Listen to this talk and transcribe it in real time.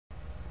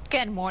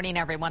Good morning,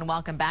 everyone.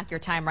 Welcome back. Your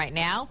time right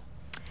now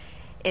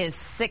is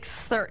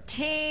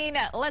 6:13.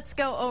 Let's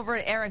go over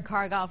to Erin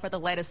Cargill for the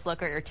latest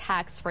look at your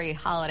tax-free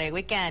holiday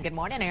weekend. Good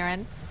morning,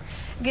 Erin.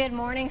 Good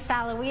morning,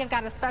 Sally. We have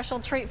got a special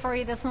treat for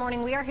you this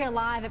morning. We are here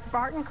live at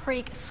Barton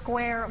Creek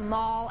Square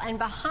Mall, and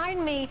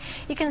behind me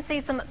you can see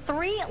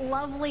three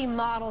lovely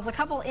models, a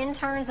couple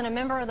interns and a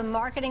member of the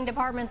marketing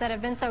department that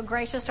have been so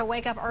gracious to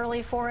wake up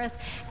early for us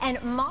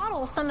and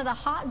model some of the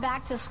hot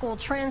back-to-school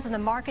trends, and the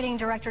marketing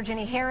director,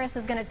 Jenny Harris,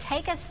 is going to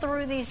take us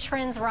through these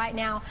trends right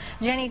now.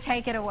 Jenny,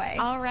 take it away.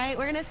 All right,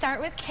 we're going to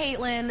start with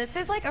Caitlin. This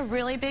is like a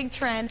really big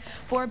trend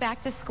for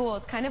back-to-school.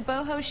 It's kind of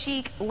boho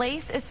chic.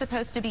 Lace is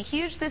supposed to be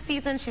huge this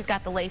season. She's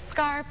got the lace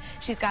scarf,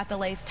 she's got the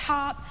lace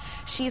top,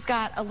 she's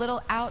got a little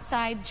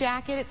outside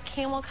jacket. It's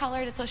camel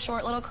colored, it's a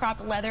short little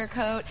cropped leather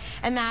coat,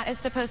 and that is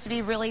supposed to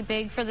be really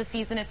big for the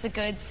season. It's a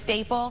good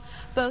staple.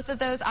 Both of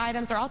those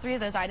items, or all three of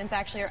those items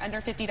actually, are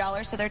under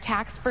 $50, so they're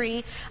tax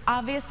free.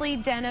 Obviously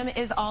denim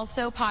is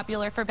also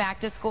popular for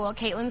back to school.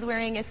 Caitlin's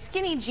wearing a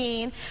skinny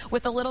jean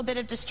with a little bit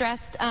of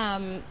distressed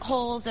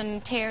holes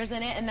and tears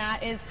in it, and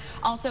that is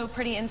also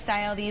pretty in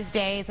style these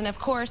days. And of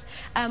course,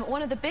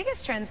 one of the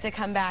biggest trends to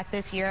come back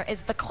this year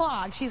is the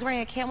clog. She's wearing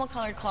a camel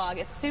colored clog.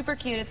 It's super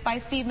cute. It's by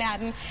Steve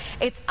Madden.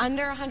 It's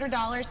under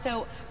 $100,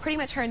 so pretty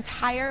much her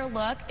entire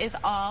look is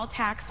all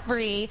tax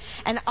free.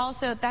 And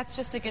also, that's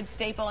just a good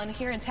staple. And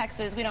here in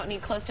Texas, we don't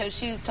need closed-toed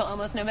shoes till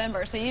almost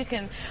November, so you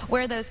can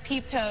wear those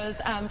peep toes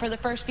for the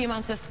first few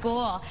months of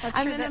school.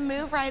 I'm going to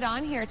move right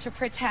on here to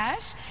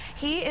Pritesh.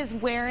 He is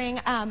wearing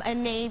a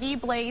navy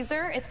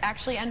blazer. It's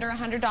actually under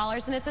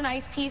 $100, and it's a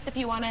nice piece if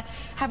you want to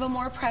have a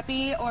more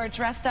preppy or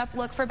dressed up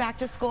look for back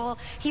to school.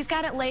 He's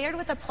got it layered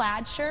with a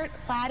plaid shirt.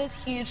 Plaid is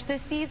huge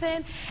this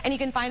season, and you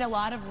can find a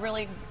lot of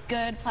really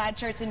good plaid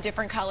shirts in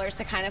different colors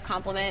to kind of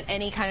complement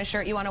any kind of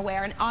shirt you want to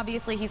wear. And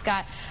obviously he's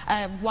got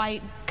a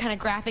white kind of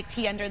graphic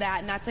tee under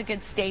that, and that's a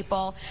good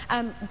staple.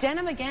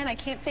 Denim, again, I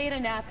can't say it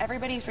enough.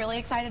 Everybody's really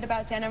excited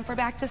about denim for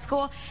back to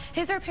school.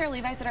 His are a pair of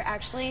Levi's that are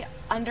actually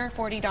under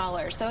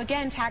 $40. So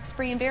again,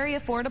 tax-free and very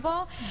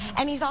affordable.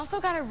 And he's also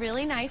got a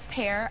really nice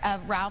pair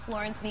of Ralph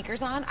Lauren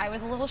sneakers on. I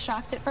was a little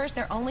shocked at first.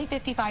 They're only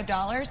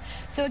 $55.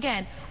 So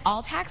again,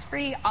 all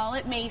tax-free, all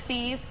at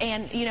Macy's,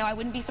 and you know, I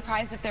wouldn't be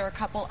surprised if there were a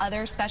couple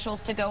other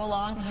specials to go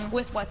along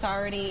with what's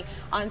already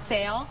on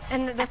sale.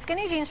 And the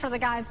skinny jeans for the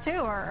guys too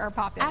are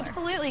popular.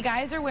 Absolutely.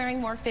 Guys are wearing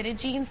more fitted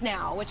jeans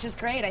now, which is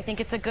great. I think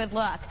it's a good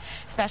look,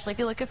 especially if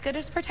you look as good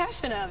as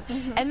Pritesh in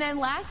them. And then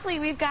lastly,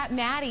 we've got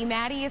Maddie.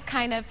 Maddie is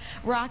kind of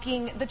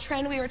rocking the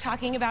trend we were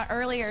talking about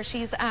earlier.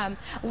 She's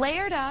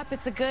layered up.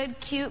 It's a good,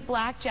 cute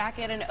black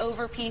jacket and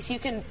overpiece. You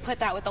can put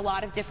that with a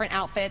lot of different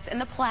outfits,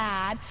 and the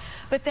plaid.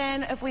 But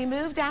then if we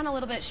move down a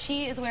little bit,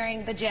 she is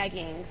wearing the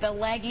jegging, the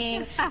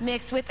legging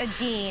mixed with a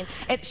jean.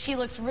 She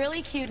looks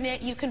really cute in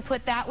it. You can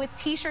put that with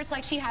t-shirts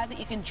like she has it.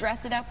 You can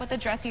dress it up with a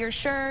dressier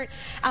shirt.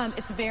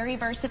 It's very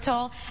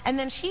versatile. And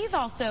then she's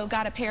also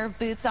got a pair of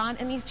boots on,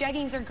 and these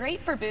jeggings are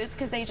great for boots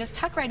because they just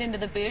tuck right into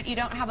the boot. You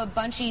don't have a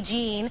bunchy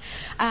jean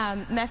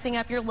messing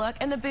up your look,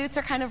 and the boots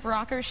are kind of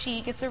rocker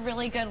chic. It's a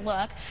really good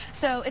look.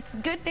 So it's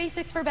good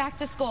basics for back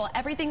to school.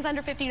 Everything's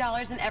under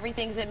 $50 and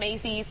everything's at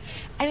Macy's,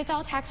 and it's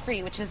all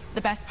tax-free, which is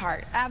the best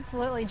part.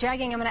 Absolutely.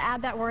 Jegging, I'm going to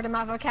add that word to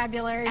my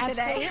vocabulary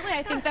today. Absolutely.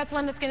 I think that's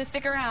one that's going to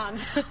stick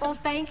around. Well,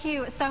 thank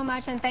you so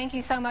much, and thank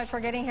you so much for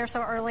getting here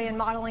so early and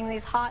modeling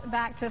these hot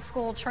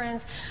back-to-school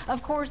trends.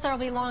 Of course, there will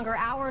be longer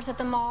hours at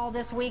the mall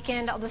this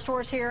weekend. The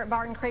stores here at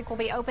Barton Creek will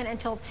be open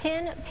until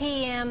 10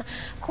 p.m.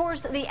 Of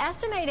course, the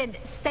estimated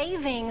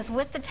savings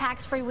with the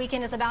tax-free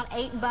weekend is about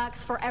 $8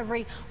 for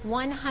every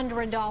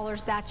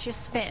 $100 that you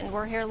spend.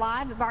 We're here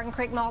live at Barton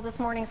Creek Mall this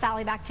morning.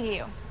 Sally, back to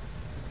you.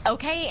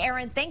 Okay,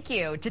 Erin, thank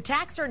you. To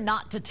tax or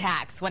not to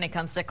tax when it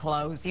comes to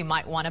clothes you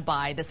might want to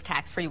buy this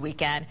tax-free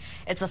weekend,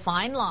 it's a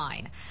fine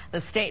line. The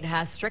state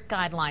has strict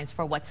guidelines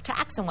for what's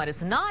taxed and what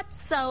is not,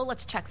 so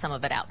let's check some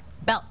of it out.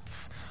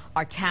 Belts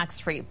are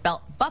tax-free.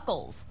 Belt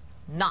buckles,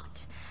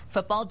 not.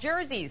 Football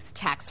jerseys,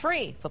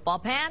 tax-free. Football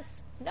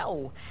pants,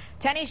 no.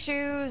 Tennis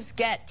shoes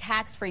get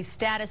tax-free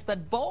status,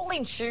 but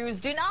bowling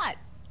shoes do not.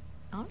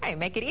 All right,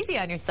 make it easy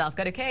on yourself.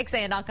 Go to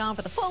KXAN.com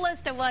for the full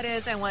list of what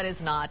is and what is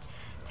not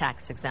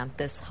tax exempt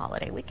this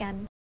holiday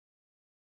weekend.